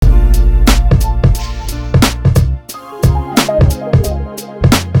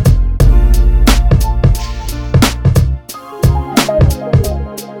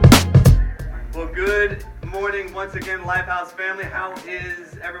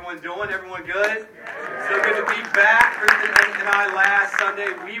everyone doing? Everyone good? So good to be back. Kristen and I last Sunday,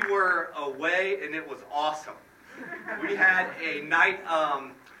 we were away and it was awesome. We had a night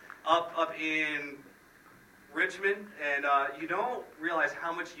up in Richmond, and you don't realize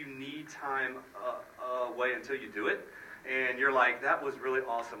how much you need time away until you do it. And you're like, that was really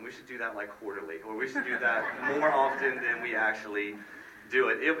awesome. We should do that like quarterly, or we should do that more often than we actually do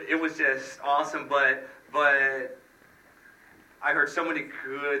it. It was just awesome, but I heard so many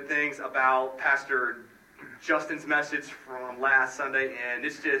good things about Pastor Justin's message from last Sunday, and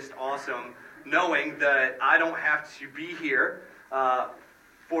it's just awesome knowing that I don't have to be here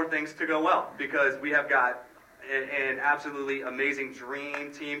for things to go well, because we have got an absolutely amazing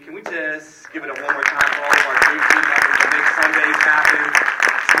dream team. Can we just give it a one more time for all of our dream team members that make Sundays happen,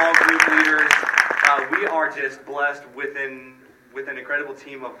 small group leaders. We are just blessed with an incredible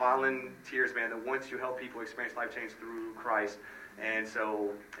team of volunteers, man, that wants to help people experience life change through Christ. And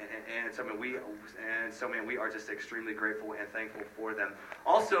so man, we are just extremely grateful and thankful for them.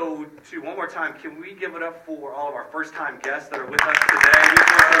 Also, too, one more time, can we give it up for all of our first-time guests that are with us today? We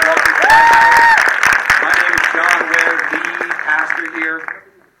want to welcome to my name is John Ware, the pastor here,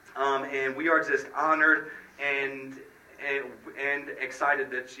 and we are just honored and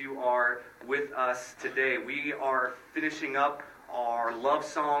excited that you are with us today. We are finishing up our Love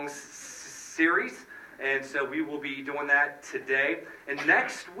Songs series, and so we will be doing that today. And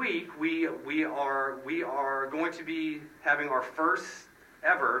next week we are going to be having our first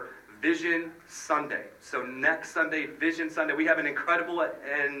ever Vision Sunday. So next Sunday, Vision Sunday, we have an incredible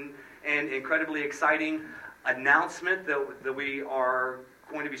and incredibly exciting announcement that we are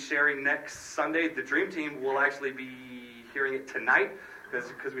going to be sharing next Sunday. The Dream Team will actually be hearing it tonight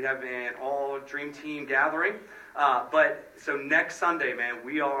because we have an all Dream Team gathering. But so next Sunday, man,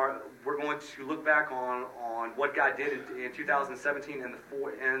 we're going to look back on what God did in 2017 and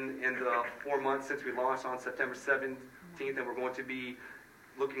the 4 months since we launched on September 17th, and we're going to be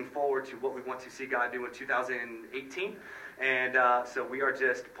looking forward to what we want to see God do in 2018. And so we are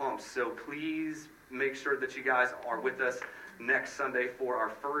just pumped. So please make sure that you guys are with us next Sunday for our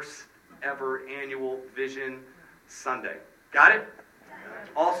first ever annual Vision Sunday. Got it?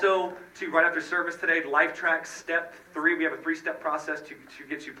 Also, right after service today, LifeTrack Step 3. We have a 3-step process to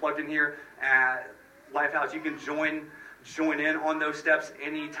get you plugged in here at Lifehouse. You can join in on those steps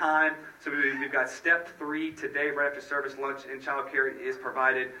anytime. So we've got Step 3 today, right after service. Lunch and childcare is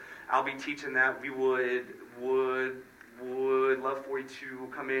provided. I'll be teaching that. We would love for you to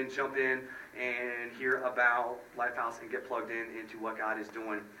come in, jump in, and hear about Lifehouse and get plugged into what God is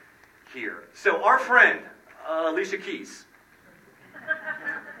doing here. So our friend, Alicia Keys,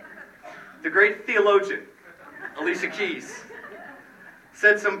 the great theologian, Alicia Keys,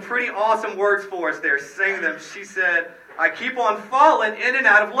 said some pretty awesome words for us there, saying them. She said, I keep on falling in and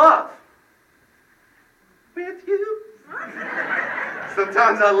out of love with you.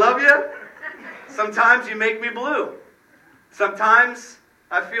 Sometimes I love you. Sometimes you make me blue. Sometimes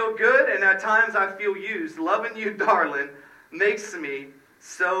I feel good, and at times I feel used. Loving you, darling, makes me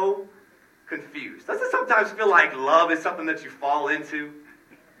so confused. Doesn't it sometimes feel like love is something that you fall into?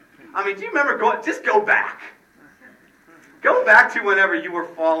 I mean, do you remember just go back. Go back to whenever you were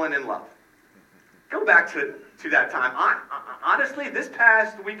falling in love. Go back to that time. Honestly, this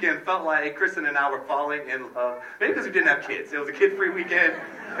past weekend felt like Kristen and I were falling in love. Maybe because we didn't have kids. It was a kid-free weekend.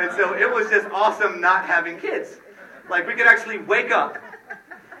 And so it was just awesome not having kids. Like, we could actually wake up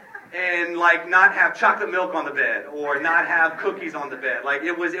and like not have chocolate milk on the bed or not have cookies on the bed. Like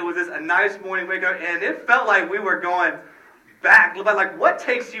it was just a nice morning wake up, and it felt like we were going back. Like, what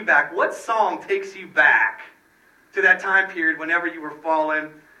takes you back? What song takes you back to that time period whenever you were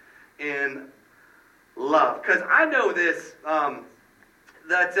falling in love? Because I know this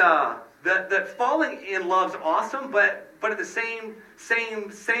that falling in love's awesome, but at the same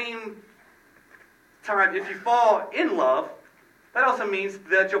time, if you fall in love, that also means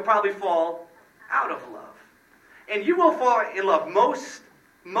that you'll probably fall out of love. And you will fall in love. Most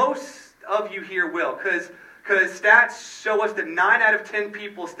of you here will, because stats show us that 9 out of 10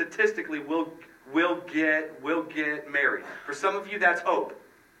 people statistically will get married. For some of you, that's hope.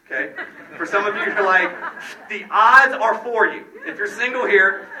 Okay? For some of you, you're like, the odds are for you. If you're single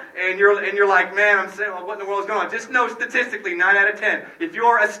here and you're like, man, I'm single, what in the world is going on? Just know statistically, 9 out of 10. If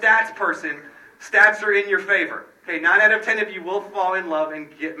you're a stats person, stats are in your favor. Okay, 9 out of 10 of you will fall in love and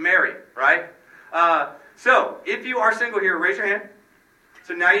get married, right? So, if you are single here, raise your hand.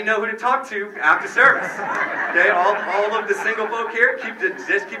 So now you know who to talk to after service. Okay, all of the single folk here,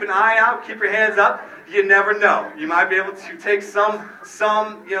 just keep an eye out, keep your hands up. You never know. You might be able to take some,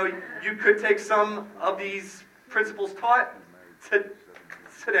 you could take some of these principles taught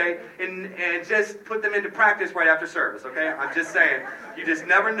today and just put them into practice right after service, okay? I'm just saying. You just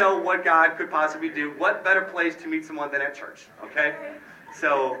never know what God could possibly do. What better place to meet someone than at church, okay?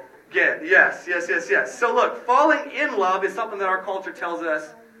 So, yes. So look, falling in love is something that our culture tells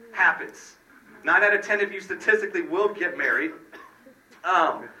us happens. 9 out of 10 of you statistically will get married.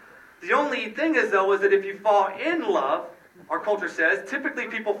 The only thing is, though, is that if you fall in love, our culture says, typically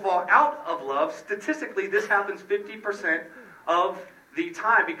people fall out of love. Statistically, this happens 50% of the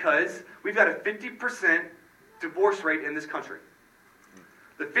time because we've got a 50% divorce rate in this country.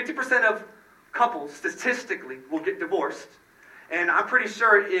 The 50% of couples, statistically, will get divorced. And I'm pretty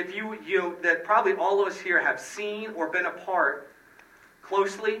sure if that probably all of us here have seen or been a part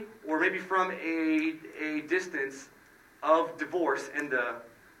closely or maybe from a distance of divorce and the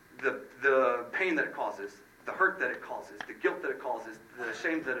pain that it causes, the hurt that it causes, the guilt that it causes, the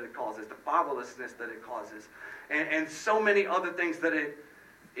shame that it causes, the fatherlessness that it causes, and so many other things that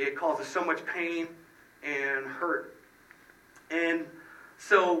it causes so much pain and hurt. And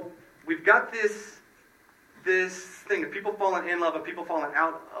so we've got this thing of people falling in love and people falling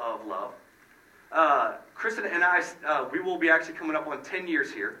out of love. Kristen and I, we will be actually coming up on 10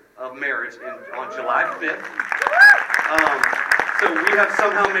 years here of marriage on July 5th. So we have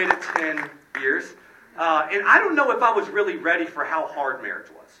somehow made it 10 years. And I don't know if I was really ready for how hard marriage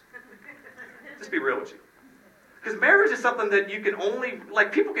was. Just be real with you. Because marriage is something that you can only,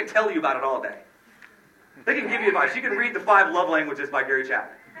 people can tell you about it all day. They can give you advice. You can read The 5 Love Languages by Gary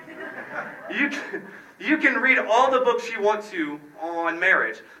Chapman. You can read all the books you want to on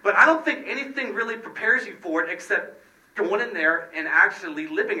marriage. But I don't think anything really prepares you for it except going in there and actually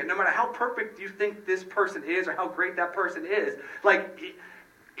living it. No matter how perfect you think this person is or how great that person is.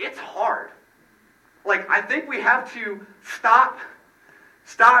 It's hard. I think we have to stop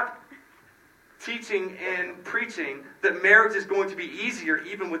teaching and preaching that marriage is going to be easier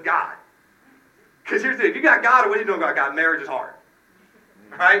even with God. Because here's the thing, if you got God or what you don't got God, marriage is hard.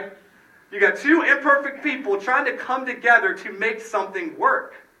 Right? You got two imperfect people trying to come together to make something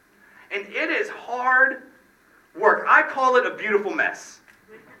work. And it is hard work. I call it a beautiful mess.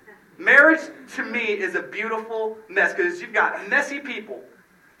 Marriage, to me, is a beautiful mess because you've got messy people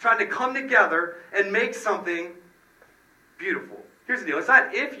trying to come together and make something beautiful. Here's the deal. It's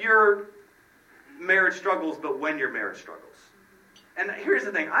not if your marriage struggles, but when your marriage struggles. And here's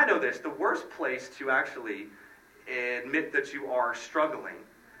the thing. I know this. The worst place to actually admit that you are struggling,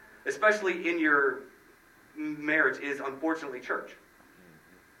 especially in your marriage, is unfortunately church.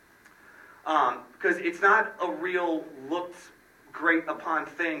 Because it's not a real looked great upon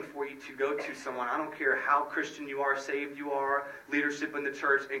thing for you to go to someone. I don't care how Christian you are, saved you are, leadership in the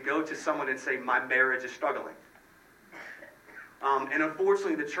church, and go to someone and say, my marriage is struggling. And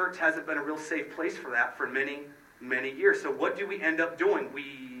unfortunately, the church hasn't been a real safe place for that for many, many years. So what do we end up doing?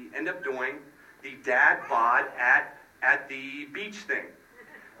 We end up doing the dad bod at the beach thing.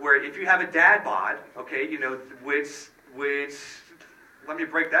 Where if you have a dad bod, okay, which let me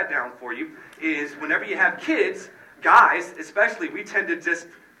break that down for you, is whenever you have kids, guys especially, we tend to just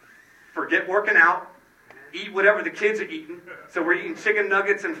forget working out, eat whatever the kids are eating. So we're eating chicken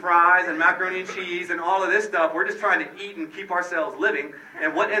nuggets and fries and macaroni and cheese and all of this stuff. We're just trying to eat and keep ourselves living.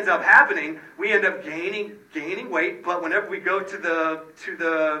 And what ends up happening, we end up gaining weight. But whenever we go to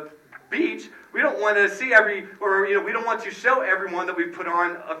the beach, we don't want to see we don't want to show everyone that we've put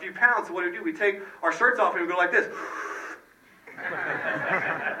on a few pounds. So what do? We take our shirts off and we go like this.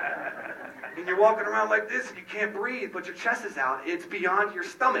 And you're walking around like this and you can't breathe, but your chest is out. It's beyond your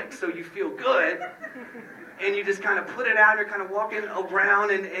stomach, so you feel good. And you just kind of put it out, and you're kind of walking around,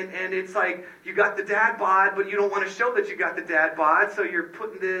 and it's like you got the dad bod, but you don't want to show that you got the dad bod, so you're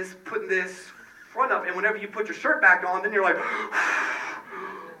putting this front up. And whenever you put your shirt back on, then you're like,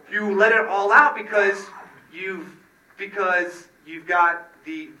 you let it all out because you've got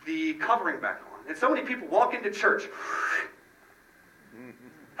the covering back on. And so many people walk into church.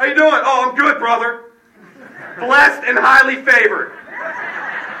 How you doing? Oh, I'm good, brother. Blessed and highly favored.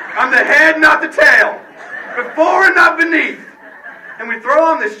 I'm the head, not the tail. Before and not beneath. And we throw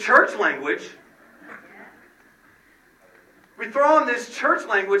on this church language. We throw on this church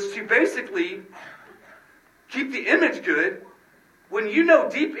language to basically keep the image good when you know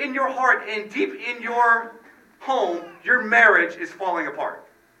deep in your heart and deep in your home, your marriage is falling apart.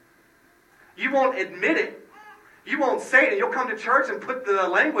 You won't admit it. You won't say it. You'll come to church and put the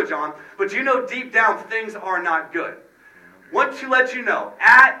language on, but you know deep down things are not good. Want to let you know,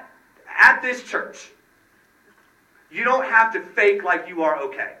 at this church, you don't have to fake like you are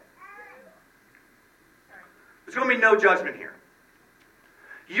okay. There's going to be no judgment here.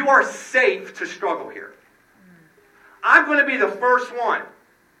 You are safe to struggle here. I'm going to be the first one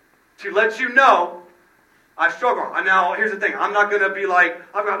to let you know I struggle. Now, here's the thing. I'm not going to be like,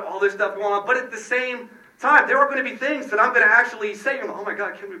 I've got all this stuff going on. But at the same time, there are going to be things that I'm going to actually say. Oh my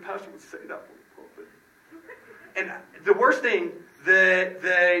God, I can't believe Pastor would say that from the pulpit. And the worst thing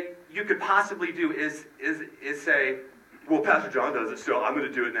that you could possibly do is say, well, Pastor John does it, so I'm going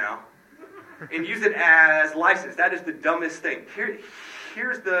to do it now. And use it as license. That is the dumbest thing.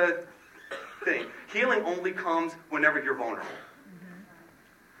 Here's the thing. Healing only comes whenever you're vulnerable.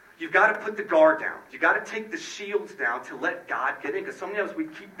 You've got to put the guard down. You've got to take the shields down to let God get in. Because sometimes we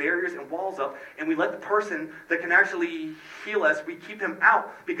keep barriers and walls up, and we let the person that can actually heal us, we keep him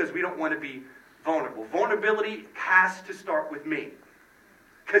out because we don't want to be vulnerable. Vulnerability has to start with me.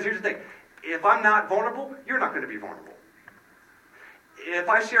 Because here's the thing. If I'm not vulnerable, you're not going to be vulnerable. If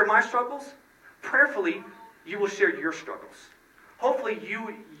I share my struggles, prayerfully, you will share your struggles. Hopefully,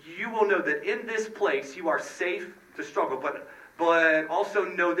 you will know that in this place, you are safe to struggle. But also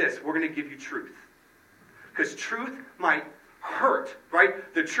know this, we're going to give you truth. Because truth might hurt,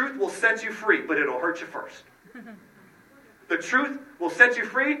 right? The truth will set you free, but it'll hurt you first. The truth will set you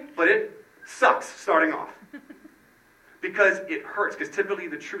free, but it sucks starting off. Because it hurts. Because typically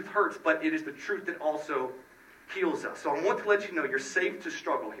the truth hurts, but it is the truth that also heals us. So I want to let you know you're safe to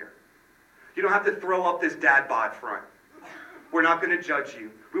struggle here. You don't have to throw up this dad bod front. We're not going to judge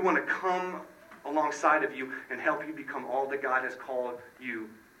you. We want to come alongside of you and help you become all that God has called you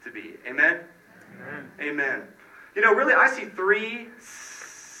to be. Amen? Amen. Amen. You know, really, I see 3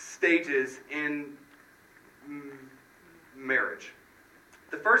 stages in marriage.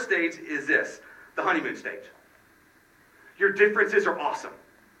 The first stage is this, the honeymoon stage. Your differences are awesome.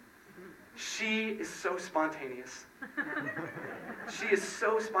 She is so spontaneous. She is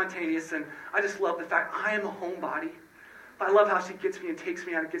so spontaneous, and I just love the fact I am a homebody. I love how she gets me and takes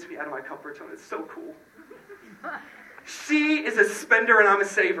me out and gets me out of my comfort zone. It's so cool. She is a spender and I'm a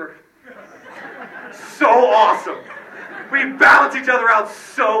saver. So awesome. We balance each other out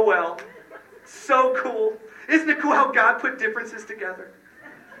so well. So cool. Isn't it cool how God put differences together?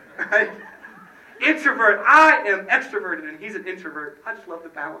 Right? Introvert. I am extroverted and he's an introvert. I just love the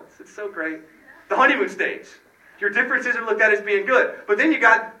balance. It's so great. The honeymoon stage. Your differences are looked at as being good. But then you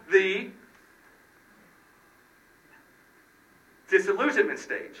got the disillusionment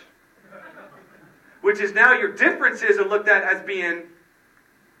stage, which is now your differences are looked at as being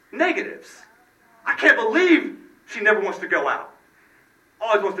negatives. I can't believe she never wants to go out.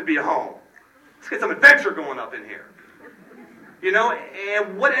 Always wants to be at home. Let's get some adventure going up in here. You know,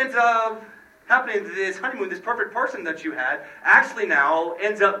 and what ends up happening to this honeymoon, this perfect person that you had, actually now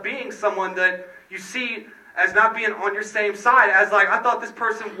ends up being someone that you see as not being on your same side, as like, I thought this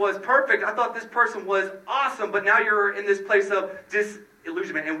person was perfect, I thought this person was awesome, but now you're in this place of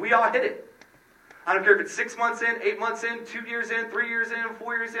disillusionment, and we all hit it. I don't care if it's 6 months in, 8 months in, 2 years in, 3 years in,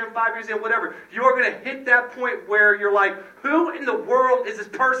 4 years in, 5 years in, whatever. You are going to hit that point where you're like, who in the world is this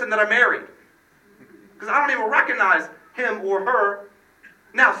person that I married? Because I don't even recognize him or her.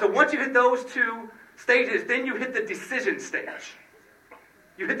 Now, so once you hit those 2 stages, then you hit the decision stage.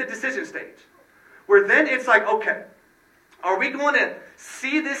 You hit the decision stage. Where then it's like, okay, are we going to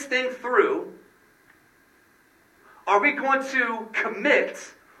see this thing through? Are we going to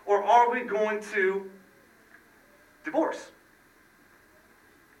commit? Or are we going to divorce?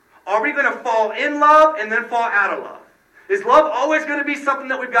 Are we going to fall in love and then fall out of love? Is love always going to be something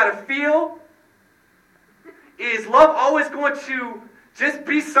that we've got to feel? Is love always going to just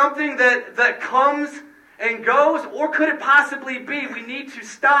be something that comes and goes? Or could it possibly be we need to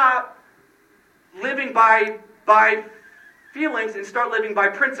stop living by feelings and start living by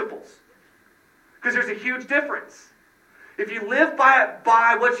principles? Because there's a huge difference. If you live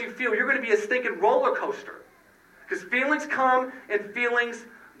by what you feel, you're going to be a stinking roller coaster. Because feelings come and feelings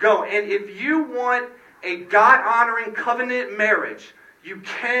go. And if you want a God-honoring covenant marriage, you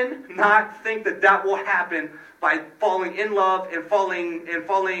cannot think that will happen by falling in love and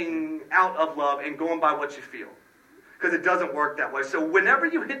falling out of love and going by what you feel. Because it doesn't work that way. So whenever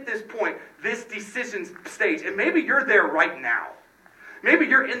you hit this point, this decision stage, and maybe you're there right now. Maybe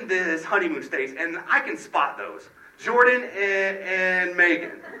you're in this honeymoon stage, and I can spot those. Jordan and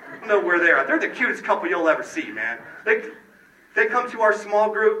Megan. I know where they are. They're the cutest couple you'll ever see, man. They come to our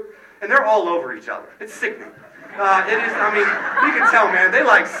small group, and they're all over each other. It's sickening. It is, I mean, you can tell, man, they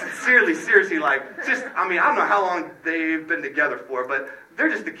like seriously, like, just, I mean, I don't know how long they've been together for, but they're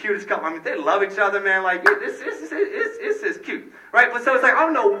just the cutest couple. I mean, they love each other, man, like, it's just cute, right? But so it's like, I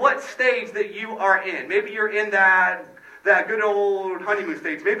don't know what stage that you are in. Maybe you're in that good old honeymoon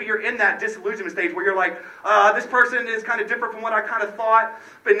stage. Maybe you're in that disillusionment stage where you're like, this person is kind of different from what I kind of thought,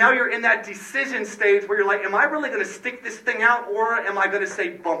 but now you're in that decision stage where you're like, am I really going to stick this thing out, or am I going to say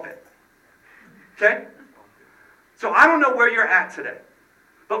bump it? Okay? So I don't know where you're at today.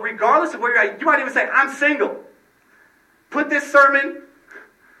 But regardless of where you're at, you might even say, I'm single. Put this sermon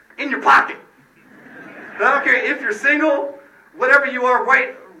in your pocket. And I don't care if you're single, whatever you are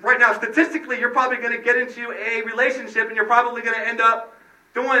right now, statistically, you're probably going to get into a relationship and you're probably going to end up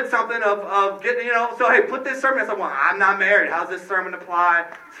doing something of getting, so hey, put this sermon. I said, well, I'm not married. How's this sermon apply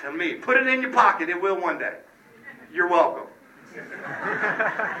to me? Put it in your pocket. It will one day. You're welcome.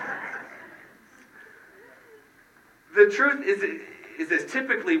 The truth is this.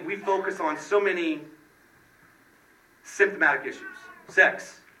 Typically, we focus on so many symptomatic issues.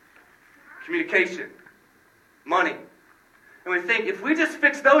 Sex, communication, money. And we think, if we just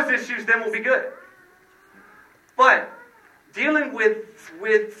fix those issues, then we'll be good. But dealing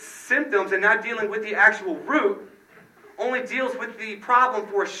with symptoms and not dealing with the actual root only deals with the problem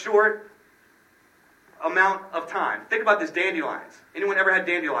for a short amount of time. Think about this, dandelions. Anyone ever had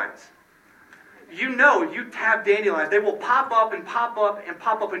dandelions? You have dandelions. They will pop up and pop up and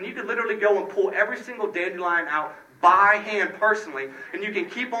pop up, and you can literally go and pull every single dandelion out by hand personally, and you can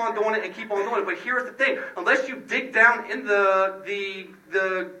keep on doing it and keep on doing it. But here's the thing. Unless you dig down in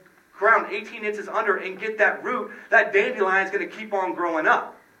the ground 18 inches under and get that root, that dandelion is going to keep on growing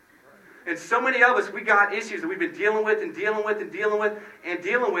up. And so many of us, we got issues that we've been dealing with and dealing with and dealing with and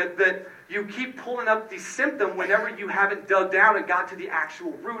dealing with that you keep pulling up the symptom whenever you haven't dug down and got to the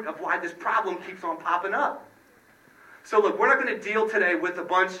actual root of why this problem keeps on popping up. So look, we're not going to deal today with a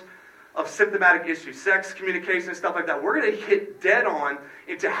bunch of symptomatic issues, sex, communication, and stuff like that. We're going to hit dead on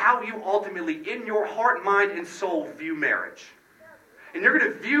into how you ultimately, in your heart, mind, and soul, view marriage. And you're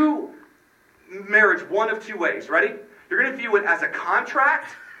going to view marriage one of two ways. Ready? You're going to view it as a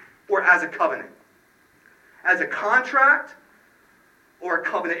contract or as a covenant. As a contract or a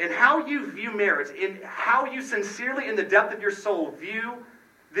covenant. And how you view marriage, and how you sincerely, in the depth of your soul, view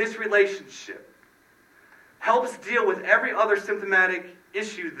this relationship, helps deal with every other symptomatic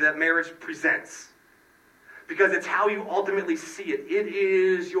issue that marriage presents. Because it's how you ultimately see it. It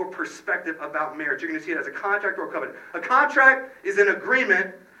is your perspective about marriage. You're going to see it as a contract or a covenant. A contract is an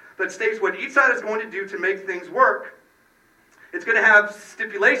agreement that states what each side is going to do to make things work. It's going to have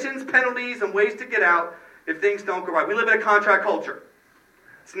stipulations, penalties, and ways to get out if things don't go right. We live in a contract culture.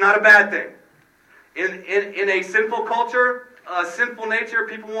 It's not a bad thing. In a sinful culture, a sinful nature,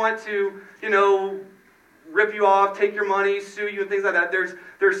 people want to, rip you off, take your money, sue you, and things like that.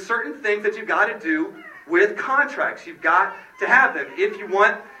 There's certain things that you've got to do with contracts. You've got to have them. If you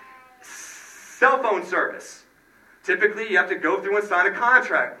want cell phone service, typically you have to go through and sign a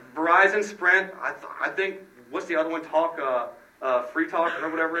contract. Verizon, Sprint, I think, what's the other one? Free Talk, or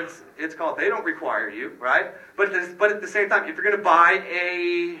whatever it's called. They don't require you, right? But at the same time, if you're going to buy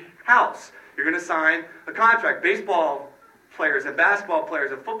a house, you're going to sign a contract. Baseball players and basketball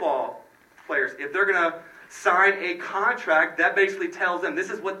players and football players, if they're going to sign a contract, that basically tells them this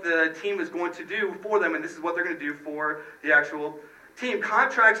is what the team is going to do for them, and this is what they're going to do for the actual team.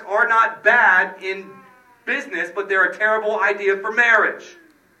 Contracts are not bad in business, but they're a terrible idea for marriage.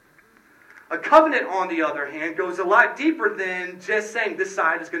 A covenant, on the other hand, goes a lot deeper than just saying this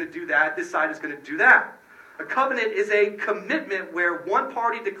side is going to do that, this side is going to do that. A covenant is a commitment where one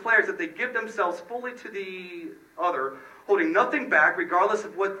party declares that they give themselves fully to the other, holding nothing back, regardless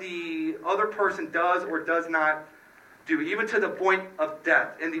of what the other person does or does not do, even to the point of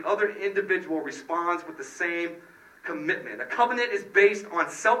death. And the other individual responds with the same commitment. A covenant is based on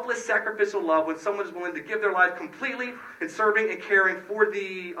selfless, sacrificial love when someone is willing to give their life completely in serving and caring for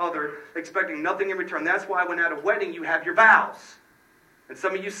the other, expecting nothing in return. That's why when at a wedding you have your vows. And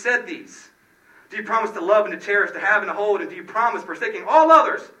some of you said these. Do you promise to love and to cherish, to have and to hold? And do you promise, forsaking all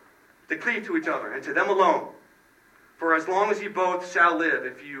others, to cleave to each other and to them alone? For as long as you both shall live,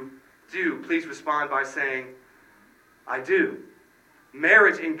 if you do, please respond by saying, I do.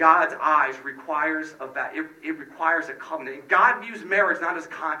 Marriage in God's eyes requires it requires a covenant. God views marriage not as a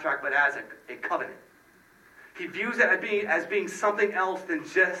contract, but as a covenant. He views it as being something else than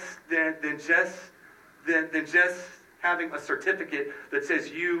just having a certificate that says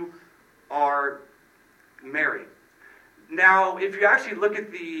you are married. Now, if you actually look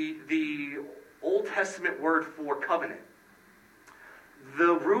at the Old Testament word for covenant,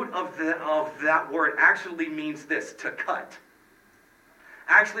 the root of that word actually means this, to cut.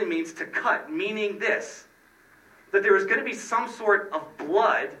 Actually means to cut, meaning this, that there is going to be some sort of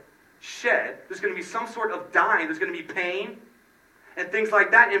blood shed, there's going to be some sort of dying, there's going to be pain, and things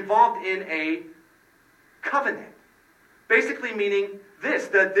like that involved in a covenant. Basically meaning this,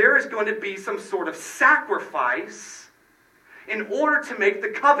 that there is going to be some sort of sacrifice in order to make the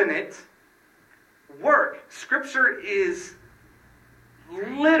covenant work. Scripture is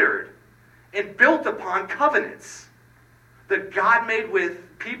littered and built upon covenants that God made with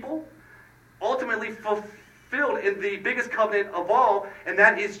people, ultimately fulfilled in the biggest covenant of all, and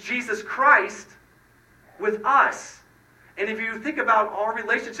that is Jesus Christ with us. And if you think about our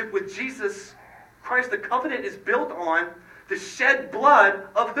relationship with Jesus Christ, the covenant is built on the shed blood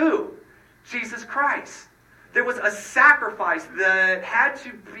of who? Jesus Christ. There was a sacrifice that had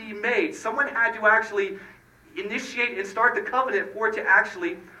to be made. Someone had to actually initiate and start the covenant for it to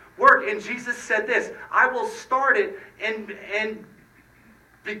actually work. And Jesus said this, I will start it and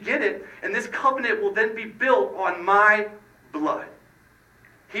begin it, and this covenant will then be built on my blood.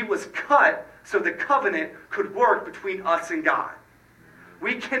 He was cut so the covenant could work between us and God.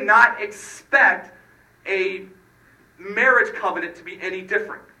 We cannot expect a marriage covenant to be any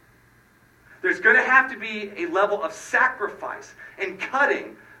different. There's going to have to be a level of sacrifice and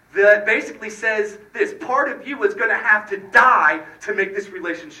cutting that basically says this, part of you is going to have to die to make this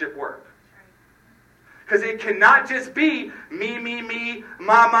relationship work. Because it cannot just be me,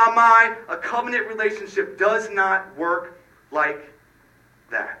 my. A covenant relationship does not work like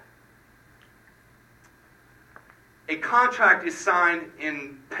that. A contract is signed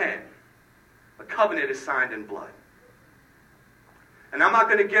in pen. A covenant is signed in blood. And I'm not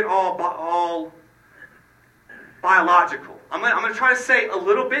going to get all biological. I'm going to try to say a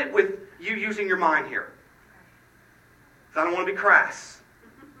little bit with you using your mind here. Because I don't want to be crass.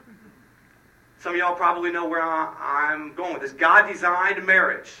 Some of y'all probably know where I'm going with this. God designed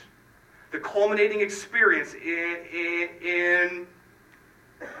marriage. The culminating experience in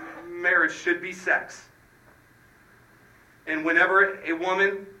marriage should be sex. And whenever a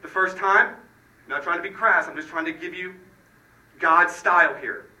woman, the first time, I'm not trying to be crass, I'm just trying to give you God's style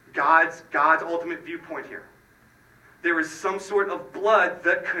here. God's ultimate viewpoint here. There is some sort of blood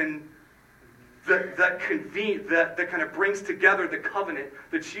that kind of brings together the covenant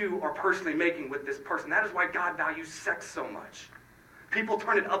that you are personally making with this person. That is why God values sex so much. People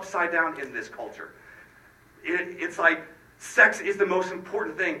turn it upside down in this culture. It's like sex is the most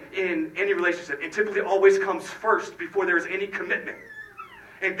important thing in any relationship. It typically always comes first before there is any commitment.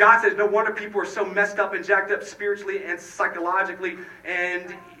 And God says, no wonder people are so messed up and jacked up spiritually and psychologically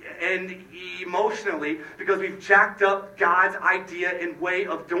and emotionally, because we've jacked up God's idea and way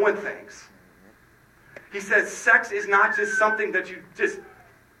of doing things. He says sex is not just something that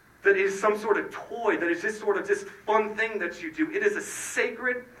is some sort of toy, that is just sort of just fun thing that you do. It is a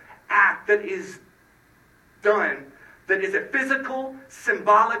sacred act that is done, that is a physical,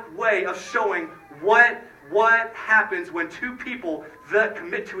 symbolic way of showing what happens when two people that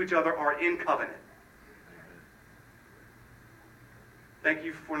commit to each other are in covenant. Thank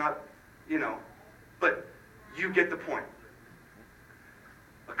you for not, but you get the point.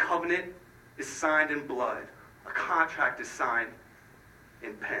 A covenant is signed in blood. A contract is signed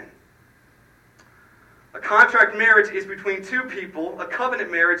in pen. A contract marriage is between two people. A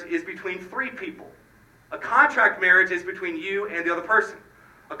covenant marriage is between three people. A contract marriage is between you and the other person.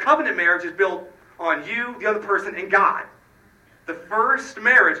 A covenant marriage is built on you, the other person, and God. The first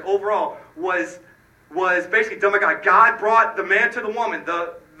marriage overall was basically done by God. God brought the man to the woman,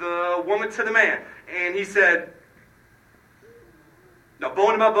 the woman to the man, and he said, now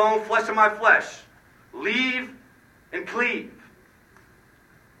bone of my bone, flesh of my flesh. Leave and cleave.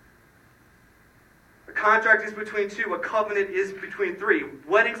 A contract is between two. A covenant is between three.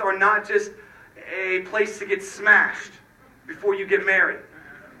 Weddings are not just a place to get smashed before you get married.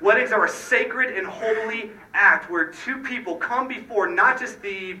 Weddings are a sacred and holy act where two people come before not just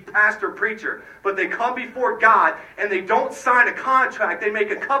the pastor preacher, but they come before God, and they don't sign a contract. They make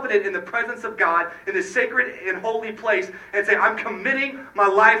a covenant in the presence of God in this sacred and holy place and say, I'm committing my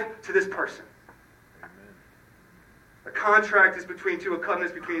life to this person. Amen. A contract is between two. A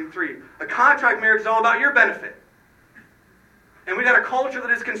covenant is between three. A contract marriage is all about your benefit. And we got a culture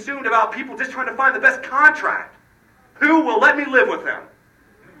that is consumed about people just trying to find the best contract. Who will let me live with them?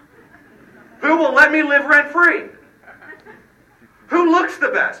 Who will let me live rent-free? Who looks the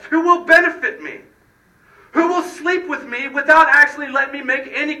best? Who will benefit me? Who will sleep with me without actually letting me make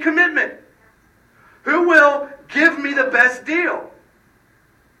any commitment? Who will give me the best deal?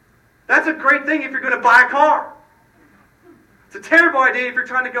 That's a great thing if you're going to buy a car. It's a terrible idea if you're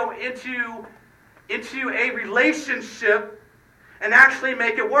trying to go into a relationship and actually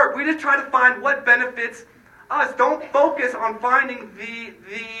make it work. We just try to find what benefits us. Don't focus on finding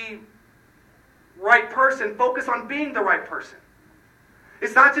the right person. Focus on being the right person.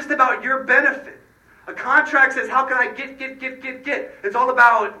 It's not just about your benefit. A contract says, how can I get? It's all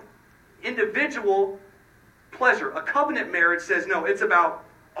about individual pleasure. A covenant marriage says, no, it's about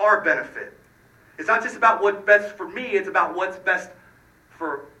our benefit. It's not just about what's best for me, it's about what's best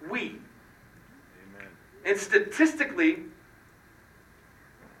for we. And statistically,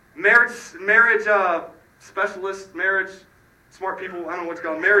 marriage specialists, marriage smart people, I don't know what it's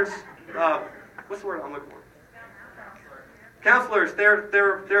called, marriage, what's the word I'm looking for? Counselors,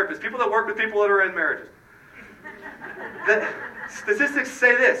 therapists, people that work with people that are in marriages. The statistics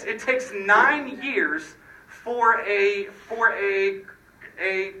say this: it takes 9 years for a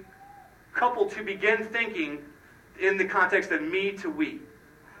couple to begin thinking in the context of me to we.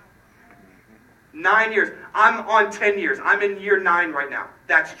 9 years. I'm on 10 years. I'm in year 9 right now.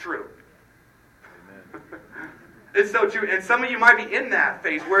 That's true. It's so true. And some of you might be in that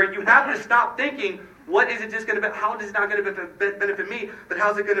phase where you have to stop thinking, what is it just going to be? How is it not going to benefit me? But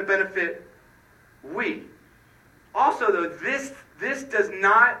how's it going to benefit we? Also, though, this does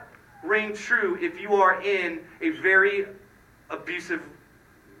not ring true if you are in a very abusive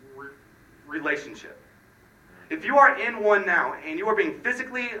relationship. If you are in one now and you are being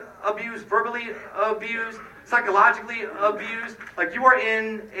physically abused, verbally abused, psychologically abused, like you are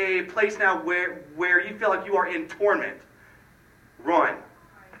in a place now where you feel like you are in torment, run.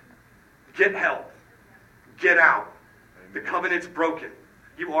 Get help. Get out. The covenant's broken.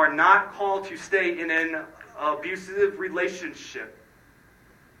 You are not called to stay in an abusive relationship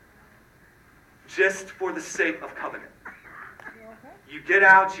just for the sake of covenant. You get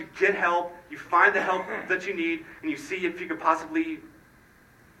out, you get help, you find the help that you need, and you see if you could possibly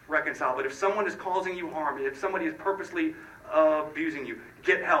reconcile. But if someone is causing you harm, if somebody is purposely abusing you,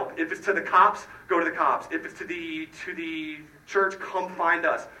 get help. If it's to the cops, go to the cops. If it's to the church, come find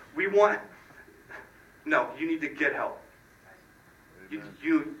us. No, you need to get help.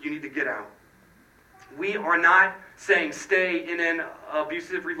 You need to get out. We are not saying stay in an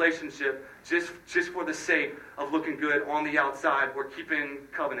abusive relationship just for the sake of looking good on the outside or keeping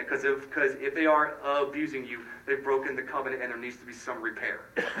covenant. Because if they are abusing you, they've broken the covenant and there needs to be some repair.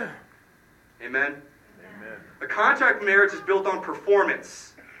 Amen? Amen. A contract marriage is built on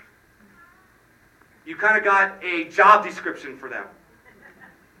performance. You kind of got a job description for them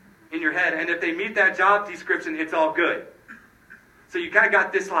in your head. And if they meet that job description, it's all good. So you kind of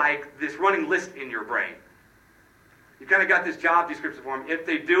got this running list in your brain. You kind of got this job description for them. If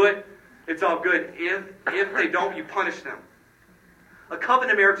they do it, it's all good. If they don't, you punish them. A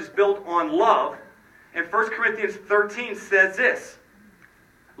covenant marriage is built on love. And 1 Corinthians 13 says this: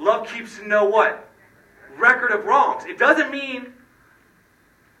 love keeps no what? Record of wrongs. It doesn't mean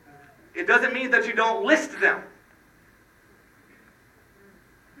that you don't list them.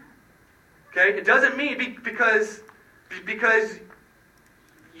 Okay? It doesn't mean because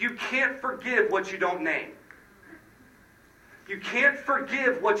you can't forgive what you don't name. You can't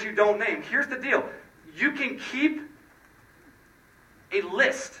forgive what you don't name. Here's the deal. You can keep a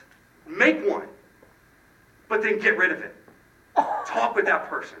list. Make one. But then get rid of it. Talk with that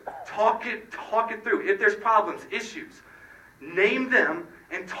person. Talk it through. If there's problems, issues, name them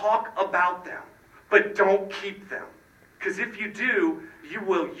and talk about them. But don't keep them. Because if you do, you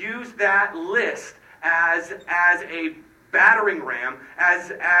will use that list as a battering ram,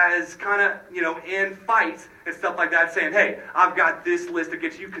 as kind of, in fights and stuff like that, saying, hey, I've got this list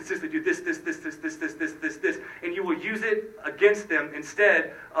against you, consistently do this, and you will use it against them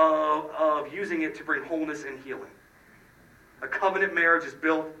instead of using it to bring wholeness and healing. A covenant marriage is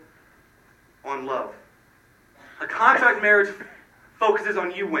built on love. A contract marriage focuses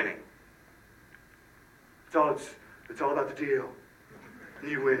on you winning. It's all about the deal.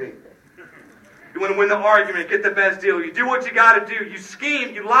 You winning. You want to win the argument, get the best deal. You do what you got to do. You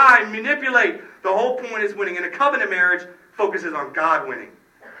scheme, you lie, manipulate. The whole point is winning. And a covenant marriage focuses on God winning.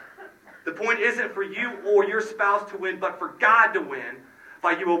 The point isn't for you or your spouse to win, but for God to win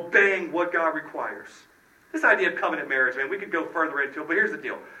by you obeying what God requires. This idea of covenant marriage, man, we could go further into it, but here's the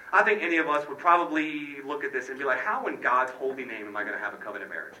deal. I think any of us would probably look at this and be like, how in God's holy name am I going to have a covenant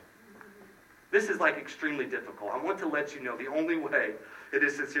marriage? This is extremely difficult. I want to let you know the only way it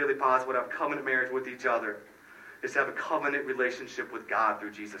is sincerely possible to have covenant marriage with each other is to have a covenant relationship with God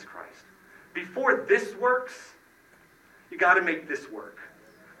through Jesus Christ. Before this works, you got to make this work.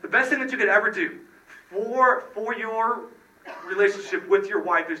 The best thing that you could ever do for your relationship with your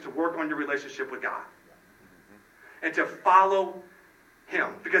wife is to work on your relationship with God and to follow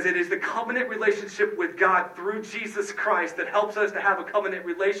Him, because it is the covenant relationship with God through Jesus Christ that helps us to have a covenant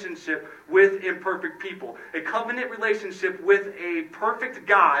relationship with imperfect people. A covenant relationship with a perfect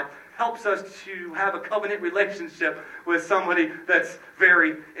God helps us to have a covenant relationship with somebody that's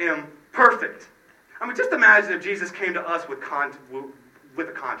very imperfect. I mean, just imagine if Jesus came to us with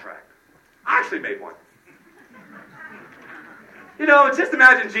a contract. I actually made one. Just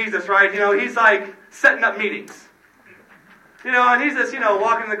imagine Jesus, right? He's setting up meetings. And he's just,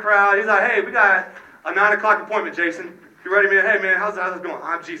 walking in the crowd. He's like, hey, we got a 9 o'clock appointment, Jason. You ready, man? Hey, man, how's it going?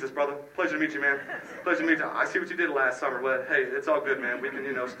 I'm Jesus, brother. Pleasure to meet you, man. Pleasure to meet you. I see what you did last summer, but hey, it's all good, man. We can,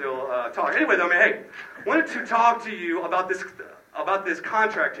 still talk. Anyway, though, man, hey, wanted to talk to you about this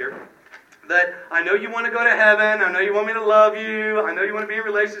contract here. That I know you want to go to heaven. I know you want me to love you. I know you want to be in a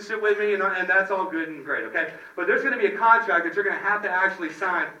relationship with me, and that's all good and great, okay? But there's going to be a contract that you're going to have to actually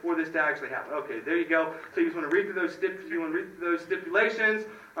sign for this to actually happen. Okay, there you go. So you just want to read through those stipulations.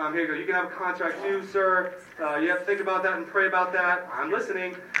 Here you go. You can have a contract too, sir. You have to think about that and pray about that. I'm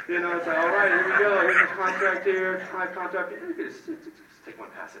listening. It's like, all right, here we go. Here's the contract here. Contract. You can just take one,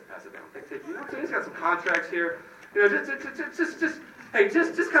 pass it down. You know what I'm saying? He's got some contracts here.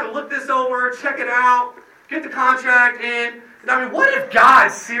 Just kind of look this over, check it out, get the contract in. And I mean, what if God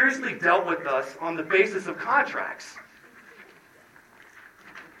seriously dealt with us on the basis of contracts?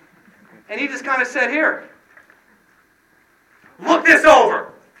 And he just kind of said, here, look this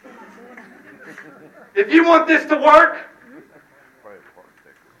over. If you want this to work,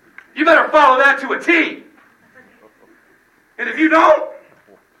 you better follow that to a T. And if you don't,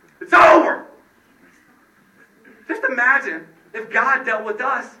 it's over. Just imagine if God dealt with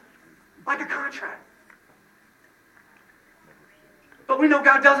us like a contract. But we know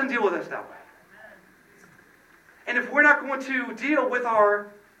God doesn't deal with us that way. And if we're not going to deal with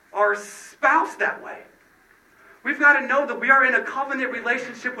our spouse that way, we've got to know that we are in a covenant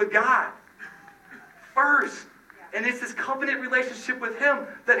relationship with God first. And it's this covenant relationship with Him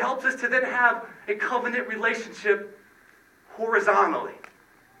that helps us to then have a covenant relationship horizontally.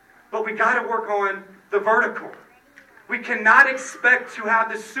 But we got to work on the vertical. We cannot expect to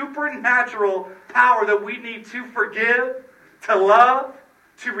have the supernatural power that we need to forgive, to love,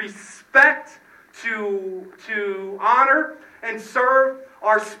 to respect, to honor, and serve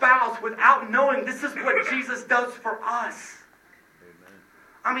our spouse without knowing this is what Jesus does for us. Amen.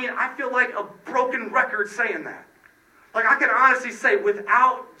 I mean, I feel like a broken record saying that. Like, I can honestly say,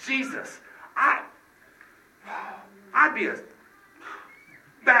 without Jesus, I'd be a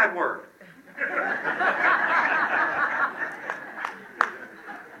bad word.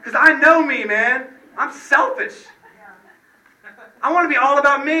 Because I know me, man. I'm selfish. I want to be all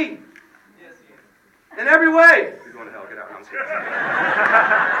about me. In every way. You're going to hell. Get out. I'm scared.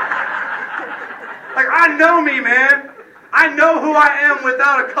 Like, I know me, man. I know who I am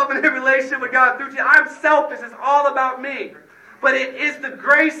without a covenant relationship with God through Jesus. I'm selfish. It's all about me. But it is the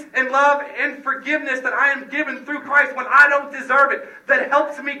grace and love and forgiveness that I am given through Christ when I don't deserve it that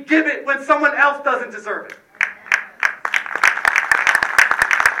helps me give it when someone else doesn't deserve it.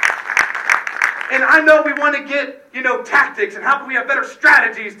 And I know we want to get, tactics and how can we have better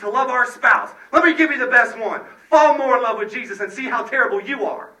strategies to love our spouse. Let me give you the best one. Fall more in love with Jesus and see how terrible you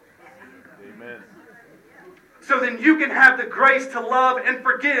are. Amen. So then you can have the grace to love and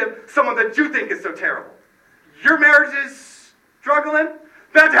forgive someone that you think is so terrible. Your marriage is struggling?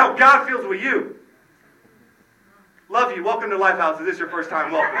 That's how God feels with you. Love you. Welcome to Lifehouse. If this is your first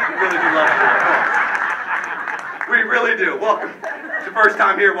time, welcome. We really do love you. We really do. Welcome. It's your first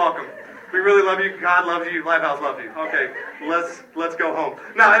time here, welcome. We really love you. God loves you. Lifehouse loves you. Okay, let's go home.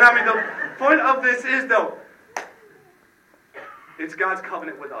 Now, and I mean, the point of this is, though, it's God's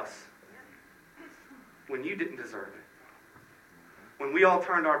covenant with us. When you didn't deserve it. When we all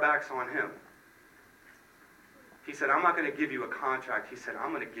turned our backs on Him. He said, I'm not going to give you a contract. He said,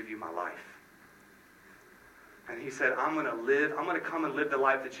 I'm going to give you my life. And He said, I'm going to come and live the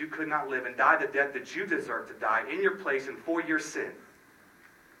life that you could not live and die the death that you deserve to die in your place and for your sin.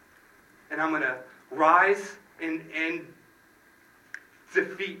 And I'm going to rise and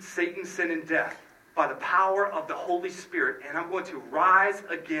defeat Satan, sin, and death by the power of the Holy Spirit. And I'm going to rise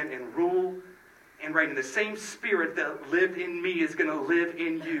again and rule and reign. And the same Spirit that lived in me is going to live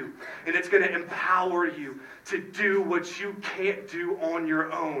in you. And it's going to empower you to do what you can't do on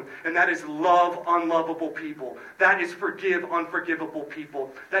your own. And that is love unlovable people. That is forgive unforgivable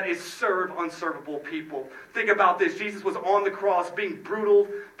people. That is serve unservable people. Think about this. Jesus was on the cross being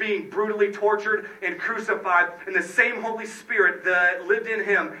brutally tortured and crucified. And the same Holy Spirit that lived in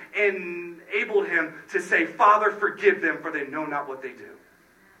Him enabled Him to say, Father, forgive them, for they know not what they do.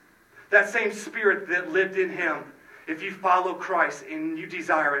 That same Spirit that lived in Him, if you follow Christ and you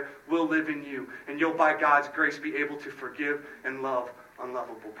desire it, will live in you. And you'll, by God's grace, be able to forgive and love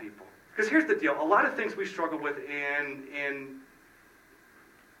unlovable people. Because here's the deal. A lot of things we struggle with in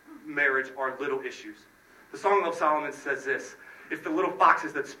marriage are little issues. The Song of Solomon says this. It's the little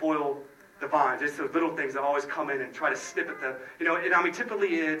foxes that spoil the vines. It's those little things that always come in and try to snip at the... and I mean,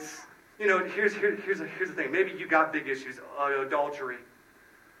 typically it's... here's the thing. Maybe you got big issues. Adultery,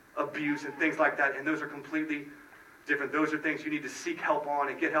 abuse, and things like that, and those are completely different. Those are things you need to seek help on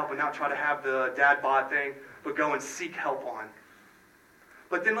and get help and not try to have the dad bod thing, but go and seek help on.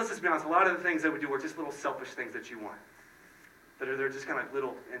 But then let's just be honest, a lot of the things that we do are just little selfish things that you want. They're just kind of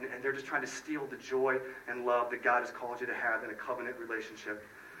little, and they're just trying to steal the joy and love that God has called you to have in a covenant relationship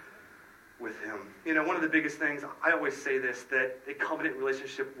with Him. You know, one of the biggest things, I always say this, that a covenant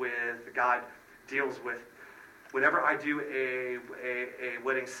relationship with God deals with. Whenever I do a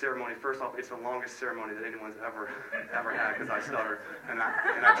wedding ceremony, first off, it's the longest ceremony that anyone's ever had because I stutter. And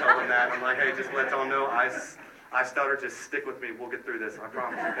I tell them that. I'm like, hey, just let them know I stutter. Just stick with me. We'll get through this. I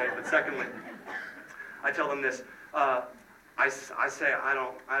promise. Okay. But secondly, I tell them this. I say I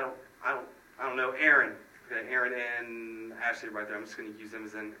don't know Aaron. Okay, Aaron and Ashley right there. I'm just going to use them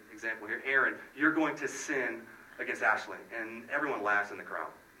as an example here. Aaron, you're going to sin against Ashley, and everyone laughs in the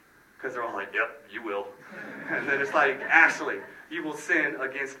crowd. Because they're all like, yep, you will. And then it's like, Ashley, you will sin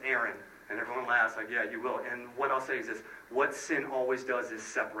against Aaron. And everyone laughs like, yeah, you will. And what I'll say is this, what sin always does is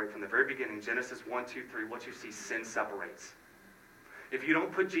separate. From the very beginning, Genesis 1, 2, 3, what you see, sin separates. If you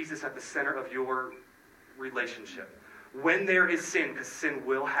don't put Jesus at the center of your relationship, when there is sin, because sin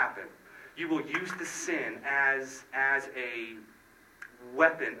will happen, you will use the sin as a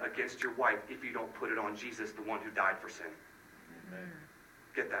weapon against your wife if you don't put it on Jesus, the one who died for sin. Amen.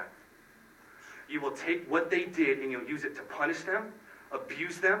 Get that? You will take what they did and you'll use it to punish them,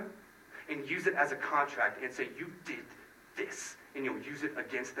 abuse them, and use it as a contract and say, you did this. And you'll use it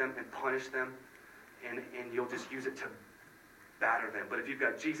against them and punish them, and you'll just use it to batter them. But if you've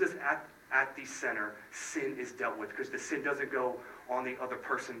got Jesus at the center, sin is dealt with, because the sin doesn't go on the other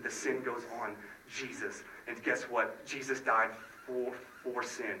person. The sin goes on Jesus. And guess what? Jesus died for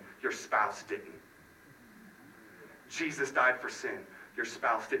sin. Your spouse didn't. Jesus died for sin. Your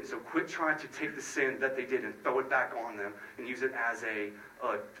spouse didn't. So quit trying to take the sin that they did and throw it back on them and use it as a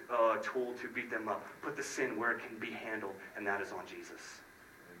tool to beat them up. Put the sin where it can be handled, and that is on Jesus.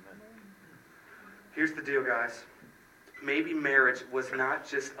 Amen. Here's the deal, guys. Maybe marriage was not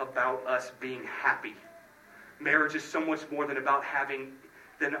just about us being happy. Marriage is so much more than about having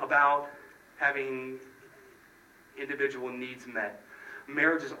individual needs met.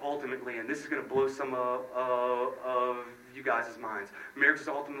 Marriage is ultimately, and this is going to blow some of you guys' minds, marriage is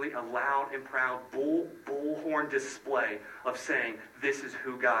ultimately a loud and proud bullhorn display of saying, this is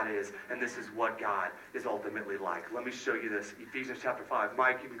who God is, and this is what God is ultimately like. Let me show you this. Ephesians chapter 5.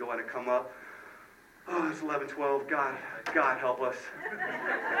 Mike, you can go ahead and come up. Oh, it's 11:12. God help us.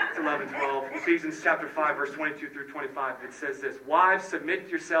 It's 11:12. Ephesians chapter 5, verse 22 through 25. It says this: Wives, submit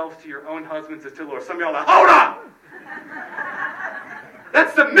yourselves to your own husbands as to the Lord. Some of y'all are like, hold on!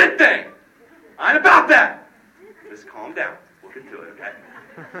 That's the submit thing. I ain't about that. Just calm down. We'll get to it, okay?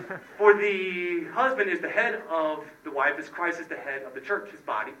 For the husband is the head of the wife, as Christ is the head of the church, his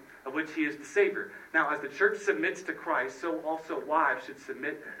body, of which he is the Savior. Now, as the church submits to Christ, so also wives should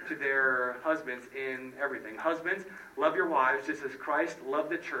submit to their husbands in everything. Husbands, love your wives just as Christ loved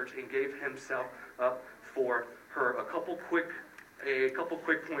the church and gave himself up for her. A couple quick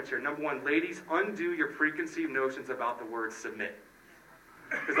points here. Number one, ladies, undo your preconceived notions about the word submit.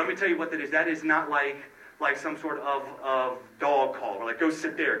 Because let me tell you what that is. That is not like some sort of dog call. Or like, go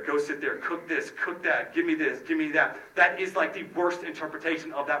sit there, cook this, cook that, give me this, give me that. That is like the worst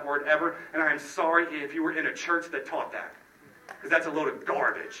interpretation of that word ever. And I am sorry if you were in a church that taught that. Because that's a load of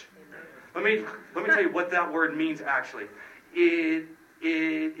garbage. Let me tell you what that word means actually. It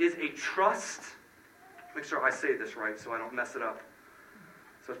is a trust. Make sure I say this right so I don't mess it up.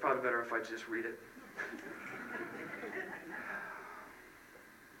 So it's probably better if I just read it.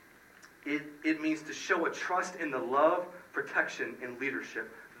 It means to show a trust in the love, protection, and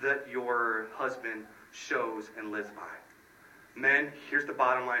leadership that your husband shows and lives by. Men, here's the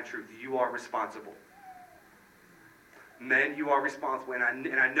bottom line truth. You are responsible. Men, you are responsible. And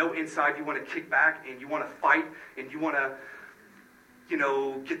I know inside you want to kick back and you want to fight and you want to,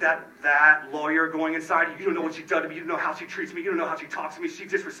 get that lawyer going inside you. You don't know what she done to me. You don't know how she treats me. You don't know how she talks to me. She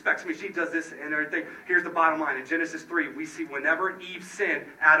disrespects me. She does this and everything. Here's the bottom line. In Genesis 3, we see whenever Eve sinned,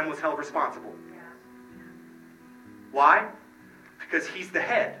 Adam was held responsible. Why? Because he's the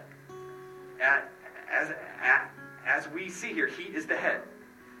head. As we see here, he is the head.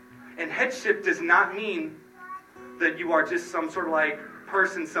 And headship does not mean that you are just some sort of like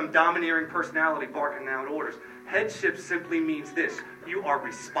person, some domineering personality barking out orders. Headship simply means this: you are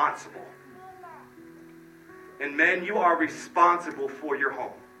responsible. And men, you are responsible for your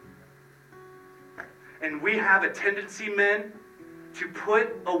home. And we have a tendency, men, to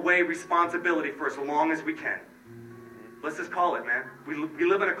put away responsibility for as long as we can. Let's just call it, man. We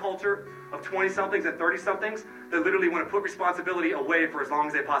live in a culture of 20-somethings and 30-somethings that literally want to put responsibility away for as long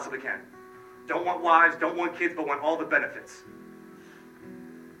as they possibly can. don't want wives, don't want kids, but want all the benefits.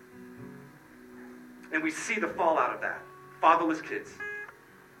 And we see the fallout of that. Fatherless kids.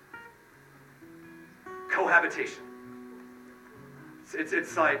 Cohabitation.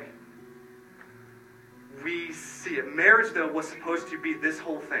 It's like, we see it. Marriage, though, was supposed to be this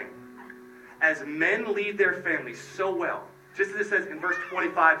whole thing. As men lead their families so well, just as it says in verse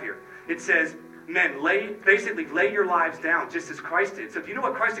 25 here, it says, men, lay your lives down just as Christ did. So if you know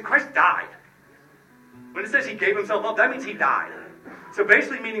what Christ did, Christ died. When it says he gave himself up, that means he died. So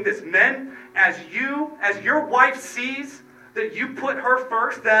basically meaning this, men, as your wife sees that you put her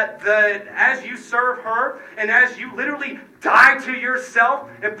first, that as you serve her, and as you literally die to yourself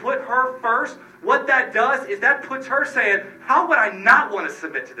and put her first, what that does is that puts her saying, how would I not want to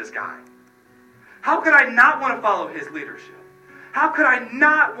submit to this guy? How could I not want to follow his leadership? How could I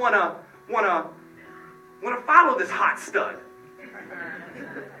not want to follow this hot stud?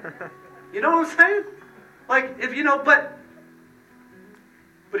 You know what I'm saying? Like, if you know, but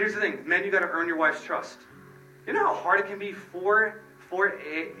here's the thing, men, you got to earn your wife's trust. You know how hard it can be for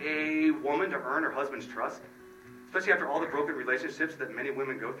a woman to earn her husband's trust? Especially after all the broken relationships that many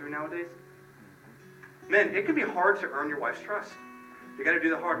women go through nowadays. Men, it can be hard to earn your wife's trust. You got to do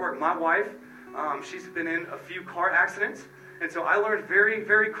the hard work. My wife, she's been in a few car accidents, and so I learned very,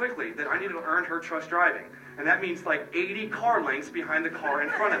 very quickly that I needed to earn her trust driving. And that means like 80 car lengths behind the car in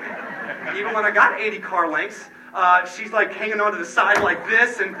front of me. Even when I got 80 car lengths, she's like hanging onto the side like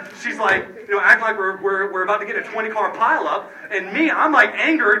this, and she's like, acting like we're about to get a 20-car pileup. And me, I'm like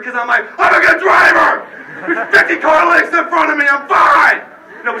angered because I'm like, I'm a good driver! There's 50 car lengths in front of me, I'm fine!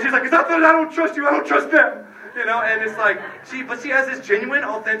 But she's like, it's not that I don't trust you, I don't trust them. And it's like, she has this genuine,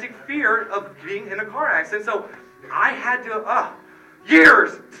 authentic fear of being in a car accident. So I had to,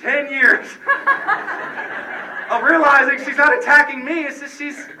 10 years of realizing she's not attacking me. It's just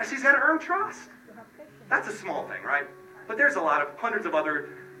she's got to earn trust. That's a small thing, right? But there's hundreds of other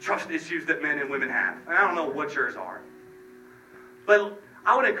trust issues that men and women have. And I don't know what yours are. But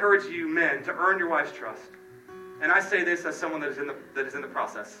I would encourage you, men, to earn your wife's trust. And I say this as someone that is in the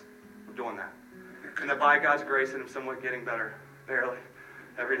process of doing that. And that by God's grace, I'm somewhat getting better, barely,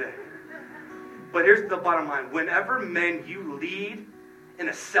 every day. But here's the bottom line. Whenever, men, you lead in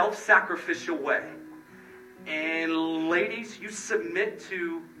a self-sacrificial way, and ladies, you submit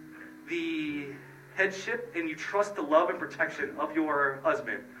to the headship and you trust the love and protection of your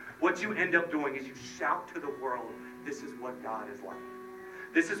husband, what you end up doing is you shout to the world, this is what God is like.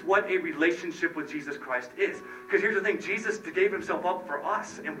 This is what a relationship with Jesus Christ is. Because here's the thing, Jesus gave himself up for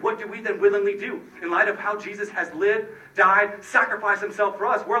us. And what do we then willingly do? In light of how Jesus has lived, died, sacrificed himself for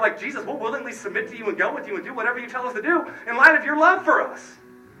us, we're like, Jesus, we'll willingly submit to you and go with you and do whatever you tell us to do in light of your love for us.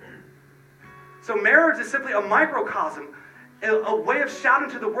 So marriage is simply a microcosm, a way of shouting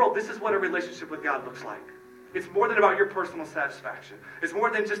to the world, this is what a relationship with God looks like. It's more than about your personal satisfaction. It's more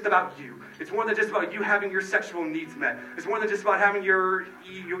than just about you. It's more than just about you having your sexual needs met. It's more than just about having your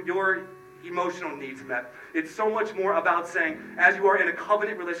emotional needs met. It's so much more about saying, as you are in a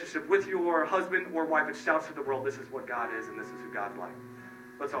covenant relationship with your husband or wife, it shouts to the world, this is what God is and this is who God's like.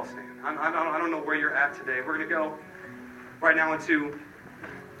 Let's all stand. I don't know where you're at today. We're going to go right now into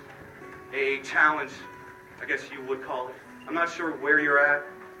a challenge, I guess you would call it. I'm not sure where you're at,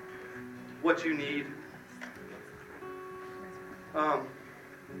 what you need.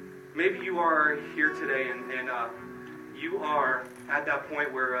 Maybe you are here today and you are at that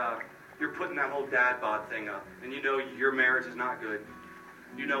point where you're putting that whole dad bod thing up, and you know your marriage is not good.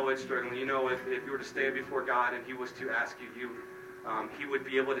 You know it's struggling. You know if you were to stand before God and he was to ask you, he would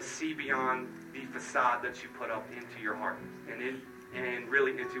be able to see beyond the facade that you put up into your heart and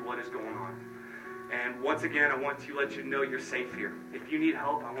really into what is going on. And once again, I want to let you know you're safe here. If you need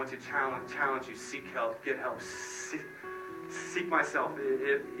help, I want to challenge you. Seek help. Get help. Seek myself.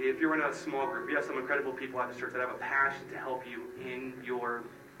 If you're in a small group, we have some incredible people at the church that have a passion to help you in your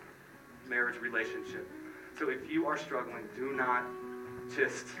marriage relationship. So if you are struggling, do not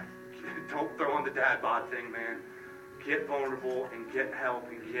don't throw on the dad bod thing, man. Get vulnerable and get help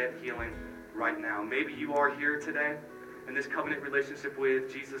and get healing right now. Maybe you are here today, and this covenant relationship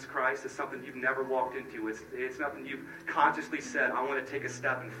with Jesus Christ is something you've never walked into. It's nothing you've consciously said, I want to take a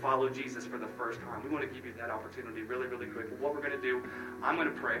step and follow Jesus for the first time. We want to give you that opportunity really, really quick. But what we're going to do, I'm going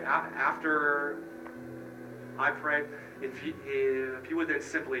to pray. After I pray, if you would then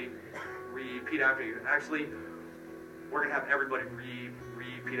simply repeat after me. Actually, we're going to have everybody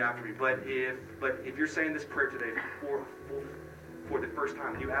repeat after me. But if you're saying this prayer today for the first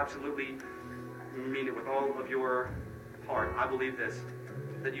time, you absolutely mean it with all of your heart, I believe this,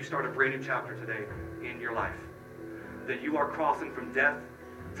 that you start a brand new chapter today in your life. That you are crossing from death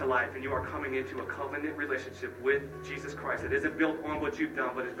to life, and you are coming into a covenant relationship with Jesus Christ that isn't built on what you've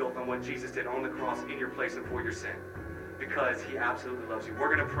done, but is built on what Jesus did on the cross in your place and for your sin, because he absolutely loves you.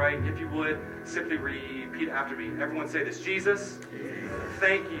 We're going to pray. If you would, simply repeat after me. Everyone say this. Jesus,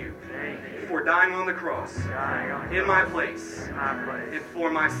 thank you for dying on the cross in my place and for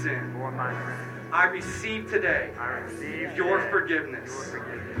my sin. I receive today your forgiveness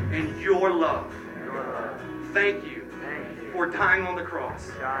and your love. Thank you for dying on the cross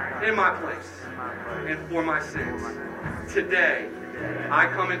in my place and for my sins. Today, I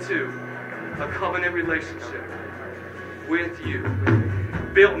come into a covenant relationship with you,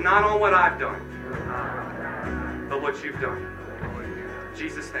 built not on what I've done, but what you've done.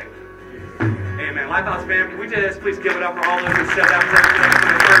 Jesus, thank you. Amen. Lifehouse family, we did this. Please give it up for all those who said that prayer today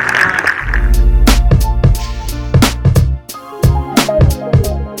for the first time.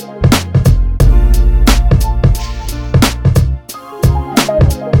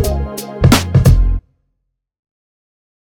 Thank you.